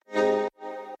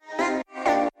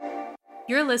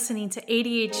You're listening to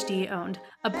ADHD Owned,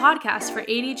 a podcast for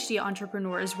ADHD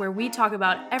entrepreneurs where we talk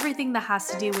about everything that has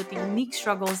to do with the unique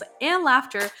struggles and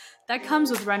laughter that comes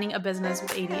with running a business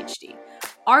with ADHD.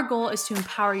 Our goal is to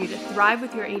empower you to thrive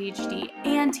with your ADHD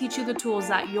and teach you the tools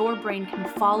that your brain can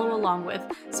follow along with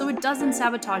so it doesn't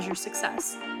sabotage your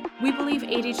success. We believe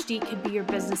ADHD can be your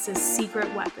business's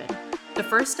secret weapon. The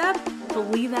first step?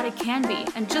 Believe that it can be,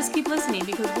 and just keep listening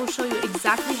because we'll show you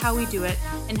exactly how we do it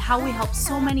and how we help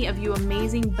so many of you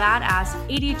amazing, badass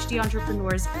ADHD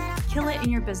entrepreneurs kill it in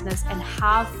your business and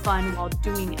have fun while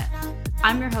doing it.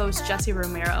 I'm your host, Jessie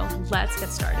Romero. Let's get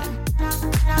started.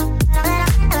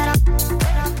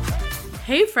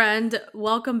 Hey friend,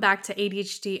 welcome back to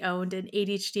ADHD Owned and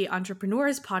ADHD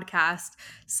Entrepreneurs podcast.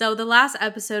 So the last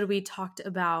episode we talked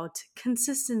about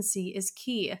consistency is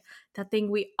key, that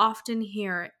thing we often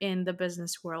hear in the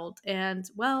business world and,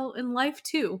 well, in life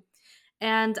too.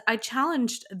 And I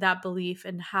challenged that belief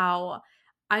and how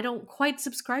I don't quite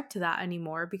subscribe to that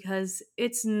anymore because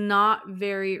it's not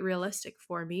very realistic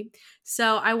for me.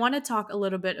 So I want to talk a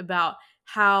little bit about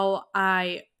how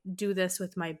I do this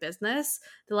with my business.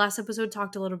 The last episode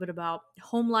talked a little bit about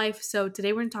home life. So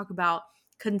today we're going to talk about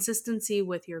consistency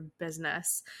with your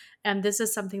business. And this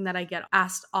is something that I get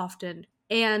asked often.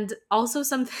 And also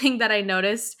something that I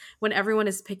noticed when everyone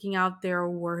is picking out their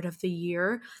word of the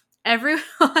year. Every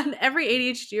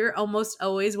ADHDer almost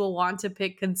always will want to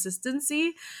pick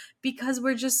consistency because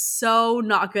we're just so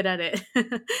not good at it.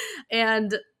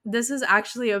 And this is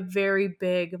actually a very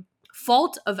big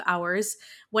fault of ours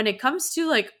when it comes to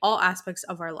like all aspects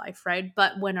of our life, right?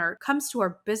 But when it comes to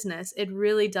our business, it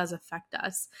really does affect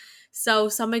us. So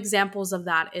some examples of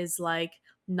that is like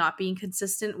not being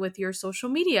consistent with your social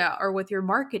media or with your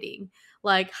marketing.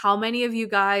 Like how many of you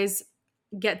guys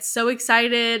get so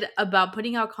excited about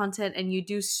putting out content and you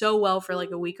do so well for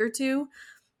like a week or two,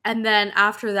 and then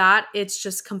after that, it's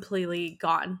just completely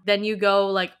gone. Then you go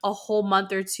like a whole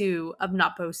month or two of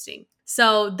not posting.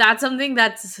 So that's something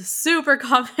that's super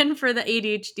common for the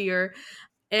ADHDer.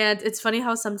 And it's funny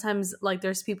how sometimes like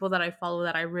there's people that I follow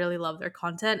that I really love their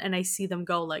content and I see them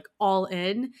go like all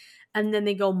in and then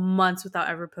they go months without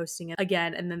ever posting it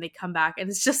again and then they come back and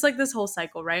it's just like this whole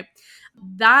cycle, right?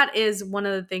 That is one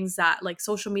of the things that like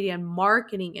social media and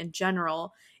marketing in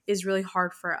general is really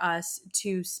hard for us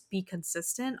to be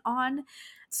consistent on.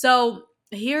 So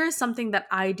here's something that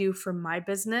I do for my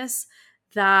business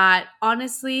that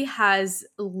honestly has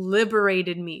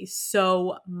liberated me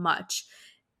so much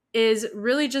is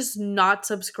really just not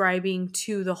subscribing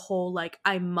to the whole like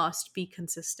I must be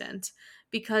consistent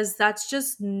because that's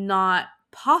just not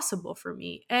possible for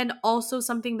me. And also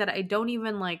something that I don't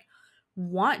even like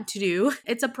want to do.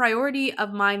 It's a priority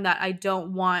of mine that I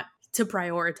don't want to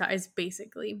prioritize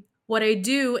basically. What I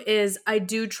do is I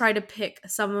do try to pick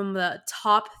some of the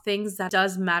top things that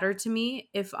does matter to me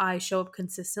if I show up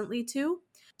consistently to.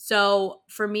 So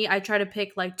for me, I try to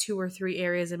pick like 2 or 3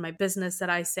 areas in my business that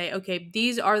I say, okay,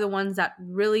 these are the ones that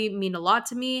really mean a lot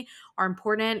to me, are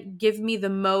important, give me the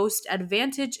most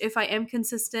advantage if I am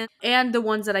consistent, and the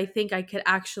ones that I think I could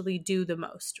actually do the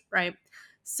most, right?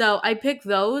 So I pick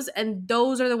those, and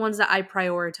those are the ones that I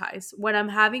prioritize. When I'm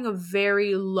having a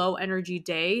very low energy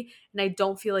day and I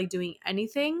don't feel like doing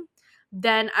anything,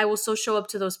 then I will still show up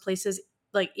to those places,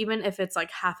 like even if it's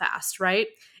like half-assed, right?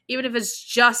 Even if it's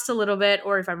just a little bit,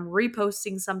 or if I'm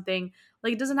reposting something,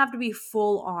 like it doesn't have to be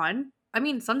full on. I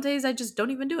mean, some days I just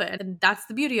don't even do it. And that's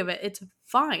the beauty of it. It's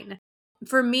fine.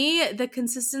 For me, the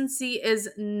consistency is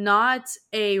not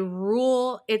a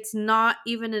rule. It's not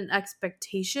even an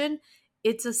expectation.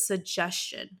 It's a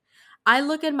suggestion. I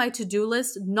look at my to-do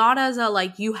list not as a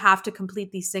like, you have to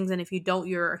complete these things. And if you don't,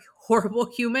 you're a horrible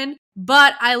human.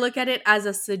 But I look at it as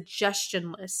a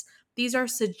suggestion list. These are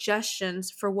suggestions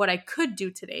for what I could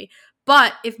do today.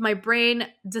 But if my brain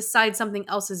decides something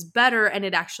else is better and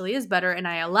it actually is better and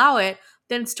I allow it,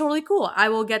 then it's totally cool. I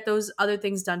will get those other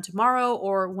things done tomorrow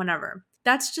or whenever.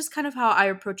 That's just kind of how I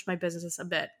approach my business a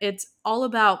bit. It's all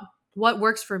about what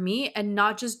works for me and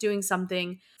not just doing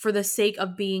something for the sake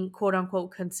of being quote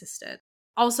unquote consistent.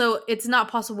 Also, it's not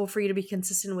possible for you to be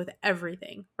consistent with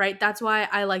everything, right? That's why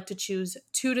I like to choose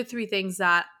 2 to 3 things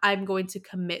that I'm going to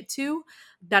commit to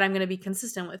that I'm going to be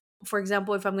consistent with. For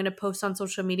example, if I'm going to post on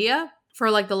social media,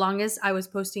 for like the longest, I was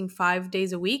posting 5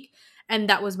 days a week. And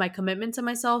that was my commitment to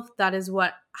myself. That is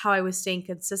how I was staying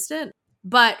consistent.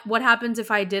 But what happens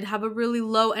if I did have a really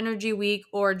low energy week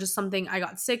or just something, I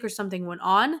got sick or something went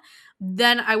on,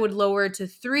 then I would lower it to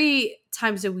 3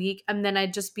 times a week. And then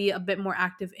I'd just be a bit more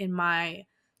active in my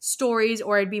stories,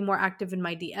 or I'd be more active in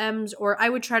my DMs, or I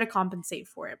would try to compensate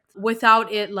for it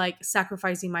without it like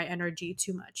sacrificing my energy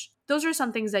too much. Those are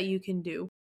some things that you can do.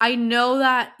 I know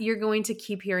that you're going to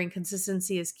keep hearing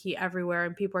consistency is key everywhere,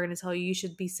 and people are going to tell you you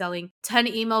should be selling 10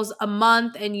 emails a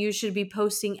month and you should be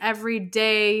posting every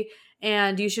day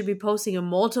and you should be posting it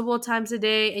multiple times a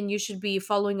day and you should be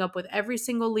following up with every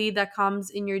single lead that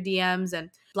comes in your DMs and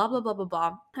blah, blah, blah, blah,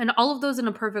 blah. And all of those in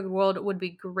a perfect world would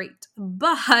be great.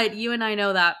 But you and I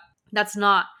know that that's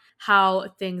not how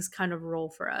things kind of roll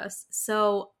for us.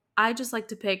 So I just like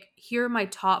to pick, here are my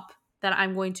top that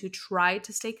I'm going to try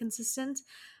to stay consistent,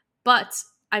 but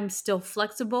I'm still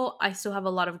flexible. I still have a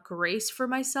lot of grace for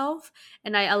myself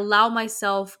and I allow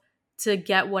myself to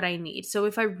get what I need. So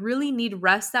if I really need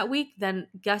rest that week, then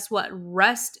guess what?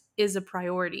 Rest is a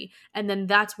priority. And then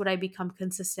that's what I become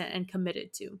consistent and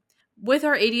committed to. With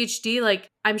our ADHD, like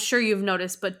I'm sure you've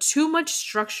noticed, but too much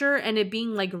structure and it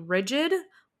being like rigid,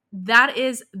 that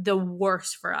is the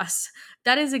worst for us.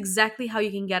 That is exactly how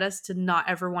you can get us to not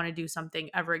ever want to do something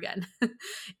ever again.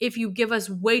 If you give us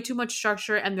way too much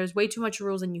structure and there's way too much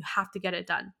rules and you have to get it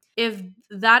done. If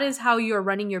that is how you're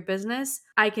running your business,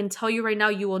 I can tell you right now,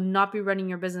 you will not be running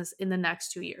your business in the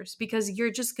next 2 years because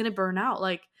you're just going to burn out.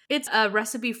 Like it's a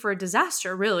recipe for a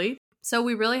disaster, really. So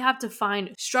we really have to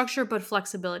find structure but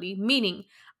flexibility, meaning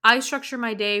I structure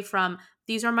my day from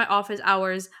these are my office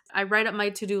hours. I write up my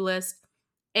to-do list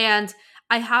and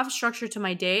I have structure to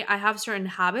my day. I have certain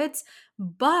habits,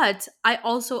 but I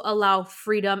also allow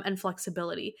freedom and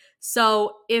flexibility.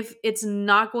 So if it's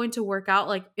not going to work out,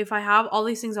 like if I have all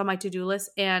these things on my to-do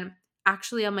list and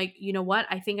actually I'm like, you know what?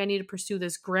 I think I need to pursue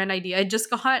this grand idea I just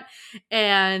got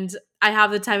and I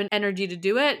have the time and energy to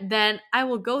do it, then I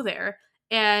will go there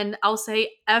and I'll say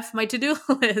F my to-do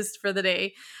list for the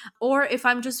day. Or if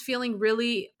I'm just feeling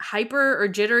really hyper or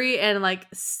jittery and like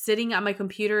sitting at my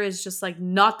computer is just like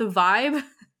not the vibe,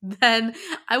 then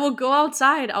I will go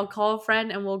outside. I'll call a friend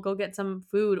and we'll go get some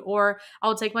food, or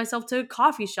I'll take myself to a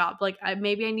coffee shop. Like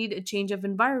maybe I need a change of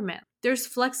environment. There's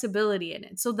flexibility in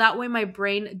it. So that way my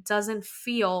brain doesn't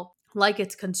feel like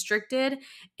it's constricted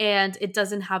and it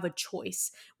doesn't have a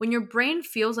choice. When your brain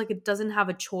feels like it doesn't have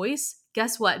a choice,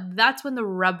 guess what? That's when the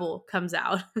rebel comes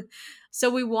out. So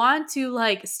we want to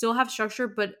like still have structure,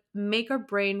 but make our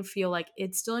brain feel like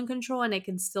it's still in control and it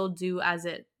can still do as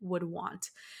it would want.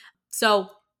 So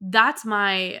that's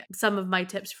some of my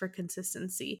tips for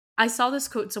consistency. I saw this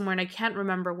quote somewhere and I can't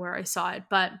remember where I saw it,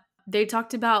 but they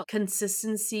talked about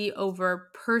consistency over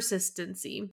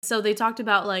persistency. So they talked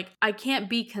about like, I can't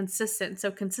be consistent. So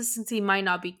consistency might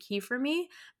not be key for me,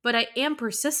 but I am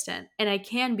persistent and I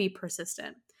can be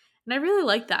persistent. And I really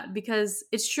like that because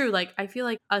it's true. Like, I feel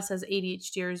like us as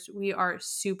ADHDers, we are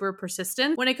super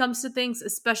persistent when it comes to things,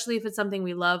 especially if it's something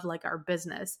we love, like our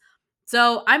business.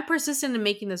 So I'm persistent in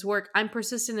making this work. I'm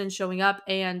persistent in showing up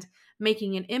and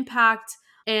making an impact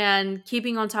and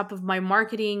keeping on top of my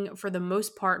marketing for the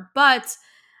most part, but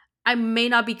I may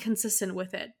not be consistent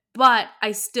with it. But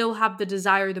I still have the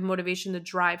desire, the motivation, the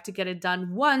drive to get it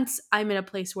done once I'm in a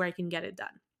place where I can get it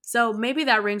done. So maybe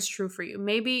that rings true for you.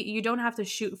 Maybe you don't have to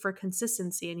shoot for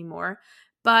consistency anymore,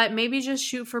 but maybe just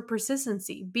shoot for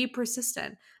persistency. Be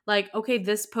persistent. Like, okay,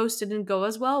 this post didn't go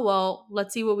as well. Well,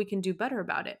 let's see what we can do better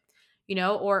about it.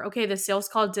 Or okay, the sales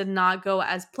call did not go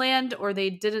as planned, or they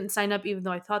didn't sign up even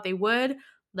though I thought they would.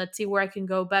 Let's see where I can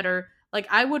go better. Like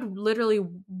I would literally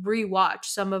rewatch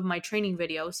some of my training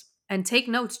videos and take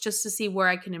notes just to see where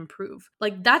I can improve.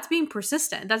 Like that's being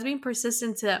persistent. That's being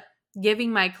persistent to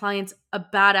giving my clients a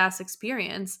badass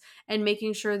experience and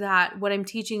making sure that what I'm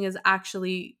teaching is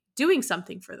actually doing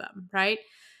something for them, right?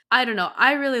 I don't know.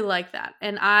 I really like that.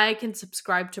 And I can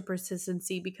subscribe to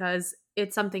persistency because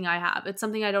it's something I have. It's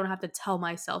something I don't have to tell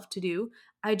myself to do.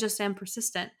 I just am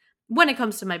persistent when it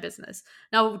comes to my business.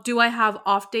 Now, do I have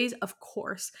off days? Of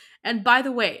course. And by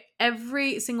the way,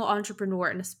 every single entrepreneur,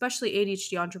 and especially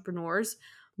ADHD entrepreneurs,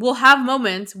 will have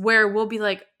moments where we'll be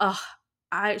like, ugh,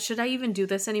 should I even do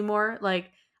this anymore?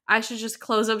 Like, I should just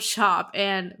close up shop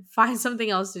and find something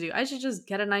else to do. I should just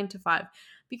get a 9 to 5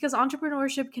 because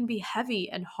entrepreneurship can be heavy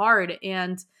and hard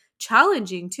and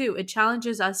challenging too. It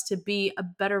challenges us to be a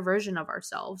better version of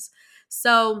ourselves.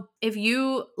 So if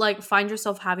you like find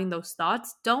yourself having those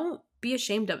thoughts, don't be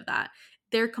ashamed of that.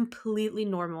 They're completely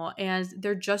normal and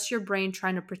they're just your brain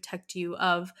trying to protect you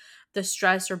of the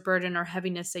stress or burden or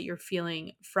heaviness that you're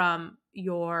feeling from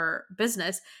your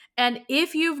business. And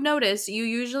if you've noticed, you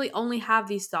usually only have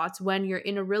these thoughts when you're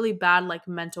in a really bad like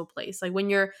mental place. Like when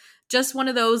you're just one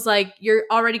of those like you're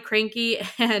already cranky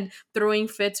and throwing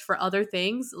fits for other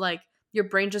things, like your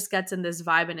brain just gets in this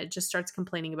vibe and it just starts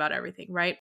complaining about everything,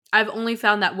 right? I've only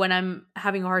found that when I'm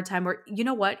having a hard time, or you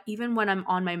know what, even when I'm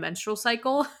on my menstrual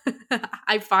cycle,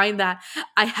 I find that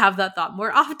I have that thought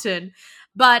more often.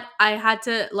 But I had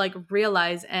to like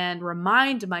realize and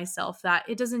remind myself that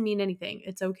it doesn't mean anything.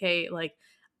 It's okay. Like,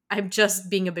 I'm just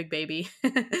being a big baby.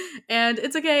 And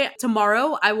it's okay.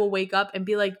 Tomorrow I will wake up and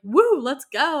be like, woo, let's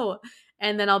go.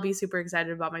 And then I'll be super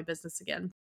excited about my business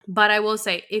again. But I will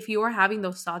say, if you are having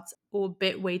those thoughts a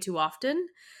bit way too often,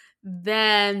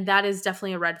 then that is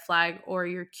definitely a red flag or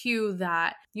your cue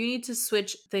that you need to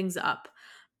switch things up,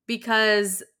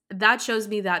 because that shows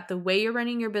me that the way you're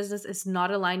running your business is not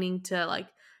aligning to like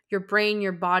your brain,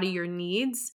 your body, your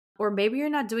needs. Or maybe you're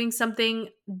not doing something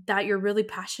that you're really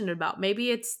passionate about.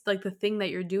 Maybe it's like the thing that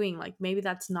you're doing, like maybe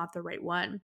that's not the right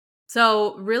one.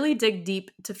 So really dig deep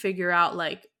to figure out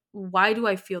like, why do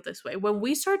I feel this way? When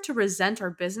we start to resent our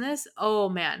business, oh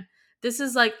man, this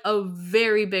is like a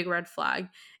very big red flag.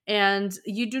 And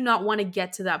you do not want to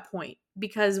get to that point,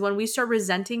 because when we start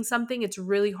resenting something, it's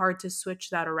really hard to switch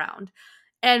that around.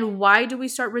 And why do we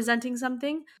start resenting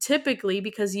something? Typically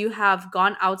because you have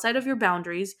gone outside of your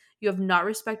boundaries, you have not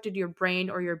respected your brain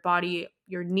or your body,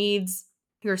 your needs,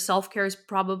 your self care is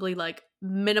probably like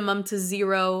minimum to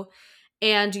zero,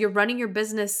 and you're running your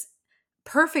business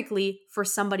perfectly for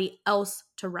somebody else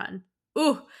to run.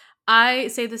 Ooh, I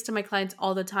say this to my clients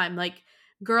all the time. Like,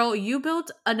 girl, you built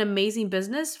an amazing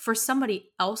business for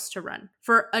somebody else to run,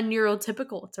 for a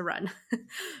neurotypical to run.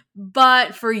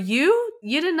 But for you,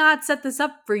 you did not set this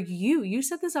up for you. You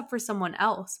set this up for someone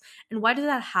else. And why does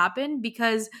that happen?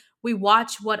 Because we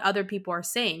watch what other people are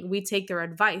saying. We take their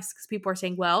advice because people are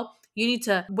saying, well, you need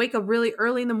to wake up really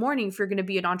early in the morning if you're going to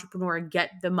be an entrepreneur and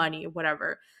get the money or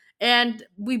whatever. And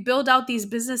we build out these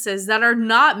businesses that are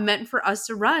not meant for us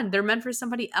to run. They're meant for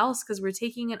somebody else because we're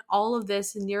taking in all of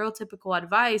this neurotypical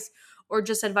advice or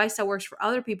just advice that works for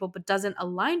other people but doesn't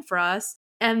align for us.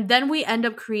 And then we end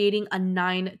up creating a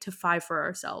 9 to 5 for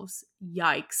ourselves.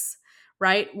 Yikes,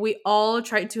 right? We all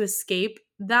try to escape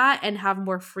that and have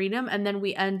more freedom. And then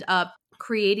we end up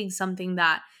creating something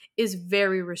that is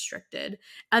very restricted.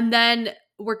 And then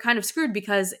we're kind of screwed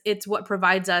because it's what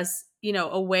provides us,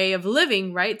 a way of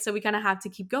living, right? So we kind of have to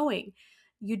keep going.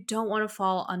 You don't want to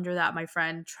fall under that, my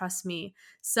friend. Trust me.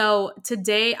 So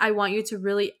today, I want you to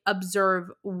really observe,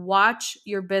 watch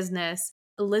your business,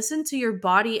 listen to your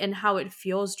body and how it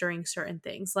feels during certain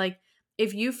things. Like,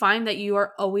 if you find that you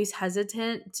are always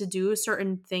hesitant to do a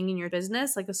certain thing in your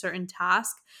business, like a certain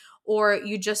task, or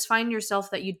you just find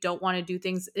yourself that you don't want to do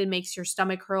things, it makes your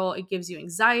stomach hurl, it gives you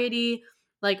anxiety,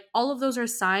 like all of those are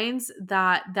signs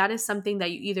that that is something that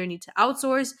you either need to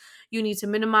outsource, you need to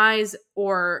minimize,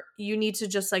 or you need to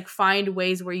just like find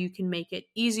ways where you can make it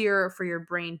easier for your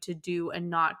brain to do and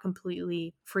not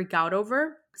completely freak out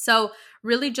over. So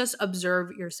really just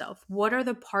observe yourself. What are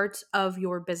the parts of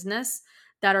your business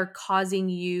that are causing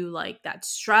you like that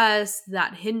stress,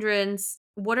 that hindrance?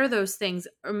 What are those things?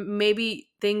 Or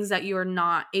maybe things that you're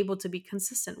not able to be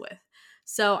consistent with.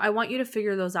 So I want you to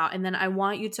figure those out. And then I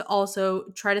want you to also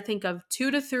try to think of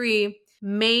 2 to 3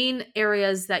 main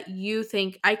areas that you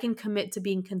think I can commit to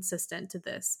being consistent to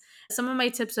this. Some of my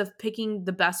tips of picking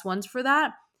the best ones for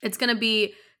that, it's going to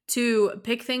be to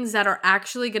pick things that are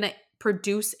actually going to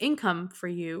produce income for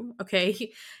you.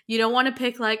 Okay. You don't want to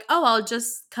pick like, oh, I'll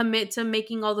just commit to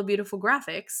making all the beautiful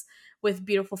graphics with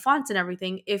beautiful fonts and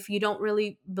everything if you don't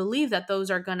really believe that those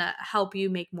are going to help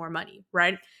you make more money,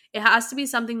 right? It has to be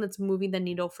something that's moving the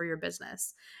needle for your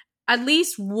business. At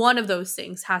least one of those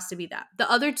things has to be that. The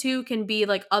other two can be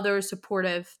like other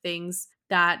supportive things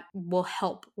that will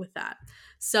help with that.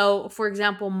 So, for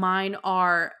example, mine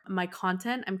are my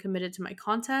content. I'm committed to my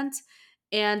content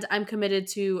and I'm committed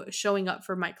to showing up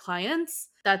for my clients.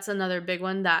 That's another big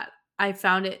one that I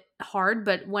found it hard,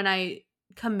 but when I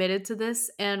committed to this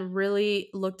and really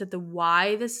looked at the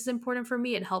why this is important for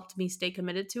me, it helped me stay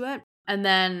committed to it. And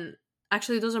then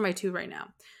actually, those are my 2 right now.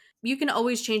 You can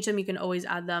always change them, you can always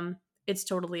add them. It's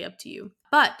totally up to you.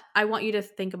 But I want you to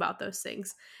think about those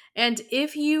things. And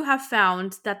if you have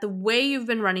found that the way you've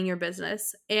been running your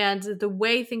business and the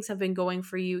way things have been going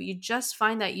for you, you just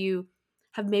find that you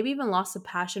have maybe even lost the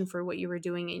passion for what you were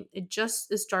doing and it just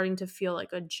is starting to feel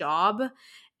like a job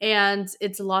and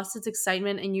it's lost its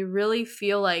excitement and you really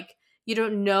feel like you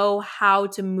don't know how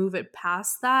to move it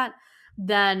past that,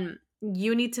 then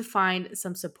you need to find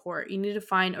some support. You need to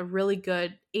find a really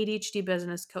good ADHD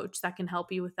business coach that can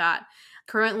help you with that.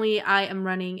 Currently, I am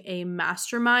running a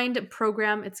mastermind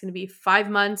program. It's going to be 5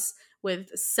 months with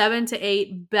 7 to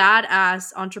 8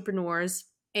 badass entrepreneurs.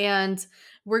 And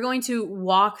we're going to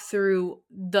walk through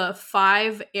the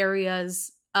 5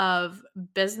 areas of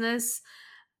business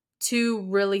to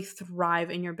really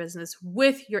thrive in your business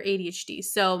with your ADHD.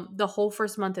 So the whole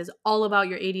first month is all about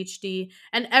your ADHD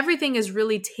and everything is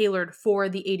really tailored for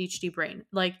the ADHD brain.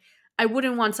 Like I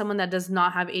wouldn't want someone that does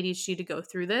not have ADHD to go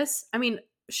through this. I mean,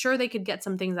 sure, they could get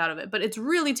some things out of it, but it's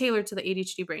really tailored to the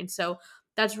ADHD brain. So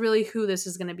that's really who this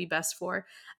is going to be best for.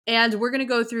 And we're going to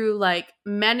go through like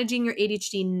managing your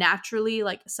ADHD naturally,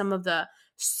 like some of the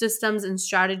systems and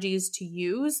strategies to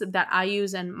use that I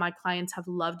use and my clients have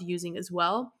loved using as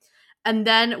well. And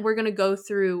then we're going to go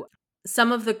through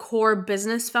some of the core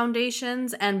business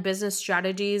foundations and business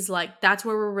strategies. Like that's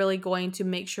where we're really going to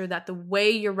make sure that the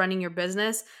way you're running your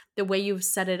business, the way you've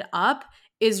set it up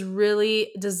is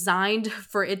really designed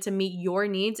for it to meet your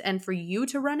needs and for you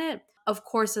to run it. Of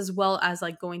course, as well as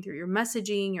like going through your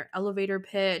messaging, your elevator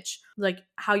pitch, like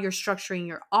how you're structuring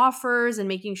your offers and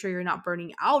making sure you're not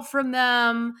burning out from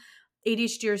them.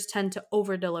 ADHDers tend to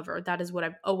over deliver. That is what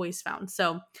I've always found.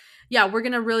 So yeah, we're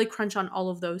going to really crunch on all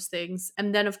of those things.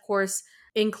 And then, of course,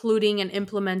 including and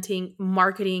implementing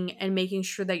marketing and making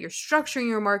sure that you're structuring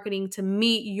your marketing to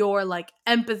meet your like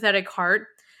empathetic heart.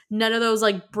 None of those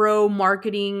like bro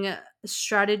marketing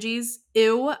strategies.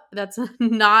 Ew, that's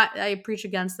not, I preach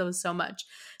against those so much.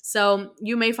 So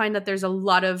you may find that there's a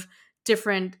lot of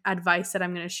different advice that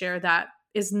I'm going to share that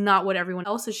is not what everyone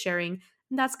else is sharing.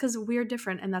 And that's because we're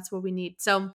different and that's what we need.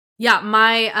 So yeah,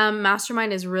 my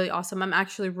mastermind is really awesome. I'm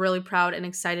actually really proud and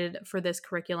excited for this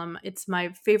curriculum. It's my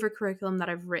favorite curriculum that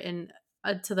I've written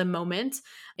to the moment.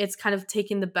 It's kind of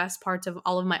taking the best parts of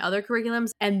all of my other curriculums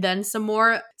and then some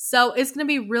more. So it's going to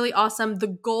be really awesome. The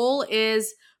goal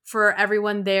is for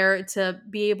everyone there to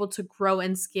be able to grow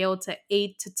and scale to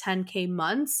 8 to 10K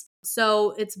months.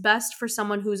 So it's best for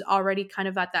someone who's already kind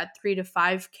of at that 3 to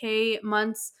 5K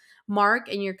months mark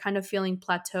and you're kind of feeling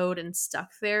plateaued and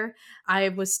stuck there. I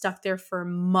was stuck there for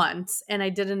months and I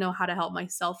didn't know how to help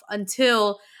myself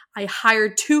until I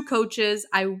hired 2 coaches.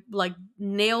 I like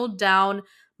nailed down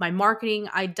my marketing.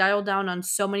 I dialed down on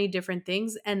so many different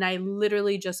things and I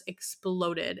literally just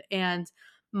exploded. And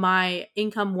my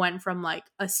income went from like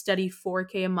a steady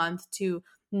 4K a month to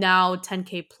now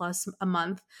 10K plus a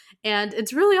month. And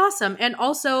it's really awesome. And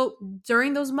also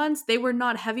during those months, they were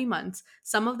not heavy months.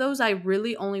 Some of those I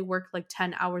really only worked like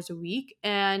 10 hours a week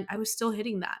and I was still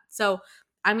hitting that. So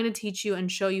I'm going to teach you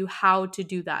and show you how to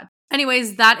do that.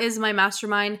 Anyways, that is my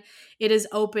mastermind. It is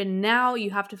open now.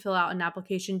 You have to fill out an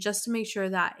application just to make sure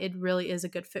that it really is a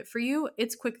good fit for you.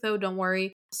 It's quick though, don't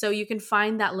worry. So you can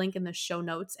find that link in the show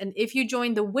notes. And if you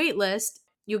join the waitlist,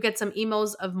 you'll get some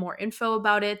emails of more info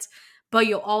about it, but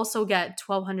you'll also get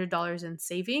 $1,200 in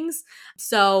savings.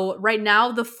 So right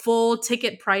now, the full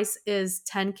ticket price is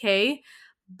 10K.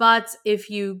 But if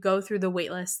you go through the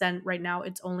waitlist, then right now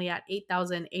it's only at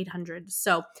 8,800.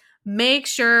 So make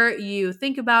sure you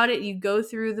think about it. You go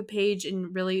through the page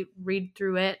and really read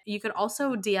through it. You could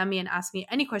also DM me and ask me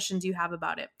any questions you have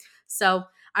about it. So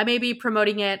I may be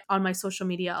promoting it on my social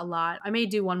media a lot. I may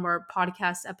do one more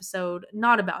podcast episode,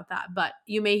 not about that, but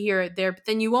you may hear it there, but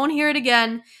then you won't hear it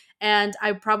again. And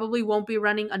I probably won't be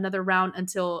running another round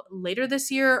until later this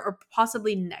year or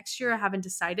possibly next year. I haven't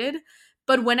decided.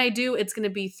 But when I do, it's going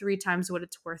to be 3 times what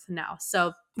it's worth now.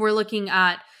 So we're looking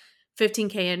at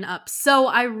 15K and up. So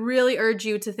I really urge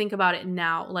you to think about it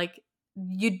now. Like,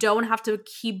 you don't have to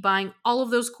keep buying all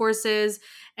of those courses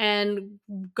and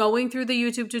going through the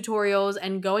YouTube tutorials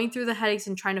and going through the headaches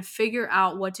and trying to figure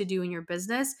out what to do in your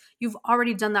business. You've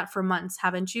already done that for months,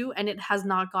 haven't you? And it has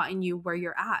not gotten you where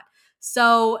you're at.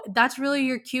 So that's really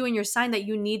your cue and your sign that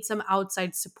you need some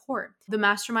outside support. The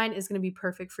mastermind is going to be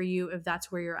perfect for you if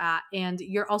that's where you're at. And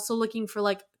you're also looking for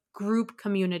like group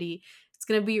community. It's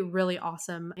going to be really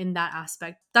awesome in that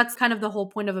aspect. That's kind of the whole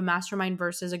point of a mastermind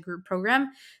versus a group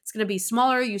program. It's going to be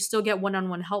smaller. You still get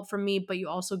one-on-one help from me, but you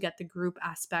also get the group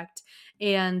aspect.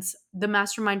 And the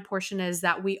mastermind portion is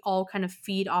that we all kind of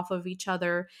feed off of each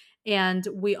other and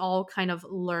we all kind of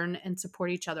learn and support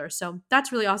each other. So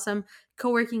that's really awesome.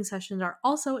 Co-working sessions are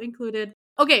also included.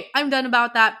 Okay, I'm done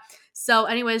about that. So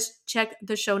anyways, check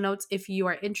the show notes if you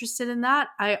are interested in that.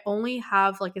 I only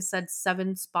have, like I said,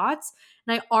 7 spots,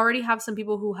 and I already have some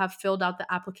people who have filled out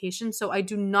the application. So I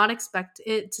do not expect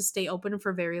it to stay open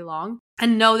for very long.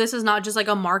 And no, this is not just like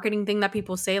a marketing thing that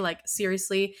people say. Like,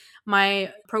 seriously,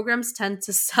 my programs tend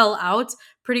to sell out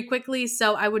pretty quickly.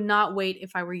 So I would not wait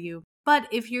if I were you. But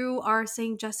if you are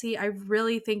saying, Jessie, I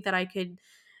really think that I could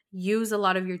use a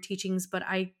lot of your teachings, but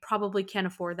I probably can't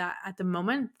afford that at the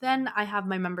moment, then I have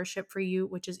my membership for you,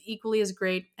 which is equally as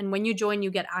great. And when you join,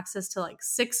 you get access to like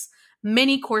 6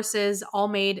 mini courses, all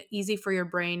made easy for your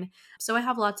brain. So I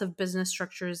have lots of business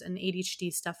structures and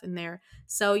ADHD stuff in there.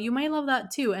 So you might love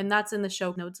that too. And that's in the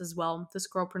show notes as well, the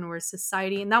Scrollpreneurs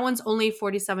Society. And that one's only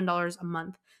 $47 a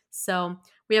month. So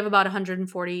we have about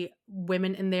 140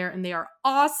 women in there and they are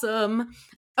awesome.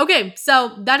 Okay,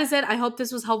 so that is it. I hope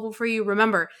this was helpful for you.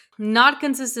 Remember, not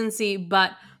consistency,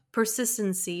 but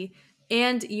persistency.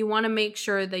 And you want to make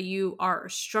sure that you are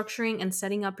structuring and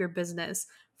setting up your business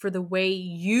for the way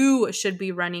you should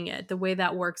be running it, the way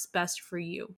that works best for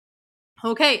you.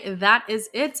 Okay, that is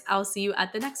it. I'll see you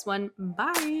at the next one.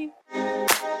 Bye.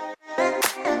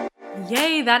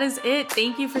 Yay, that is it.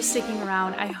 Thank you for sticking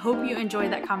around. I hope you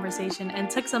enjoyed that conversation and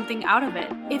took something out of it.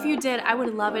 If you did, I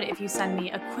would love it if you send me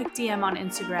a quick DM on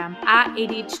Instagram at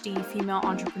ADHD Female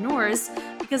Entrepreneurs,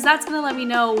 because that's going to let me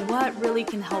know what really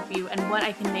can help you and what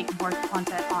I can make more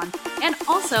content on. And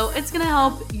also, it's going to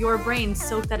help your brain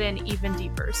soak that in even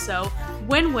deeper. So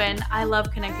win-win. I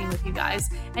love connecting with you guys.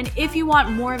 And if you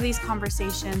want more of these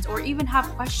conversations or even have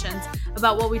questions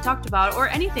about what we talked about or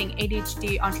anything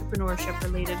ADHD entrepreneurship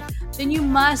related, then you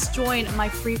must join my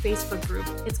free Facebook group.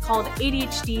 It's called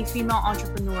ADHD Female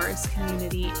Entrepreneurs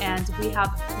Community, and we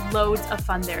have loads of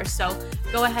fun there. So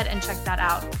go ahead and check that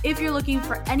out. If you're looking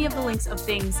for any of the links of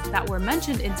things that were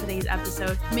mentioned in today's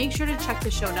episode, make sure to check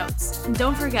the show notes. And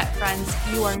don't forget, friends,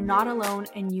 you are not alone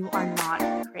and you are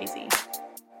not crazy.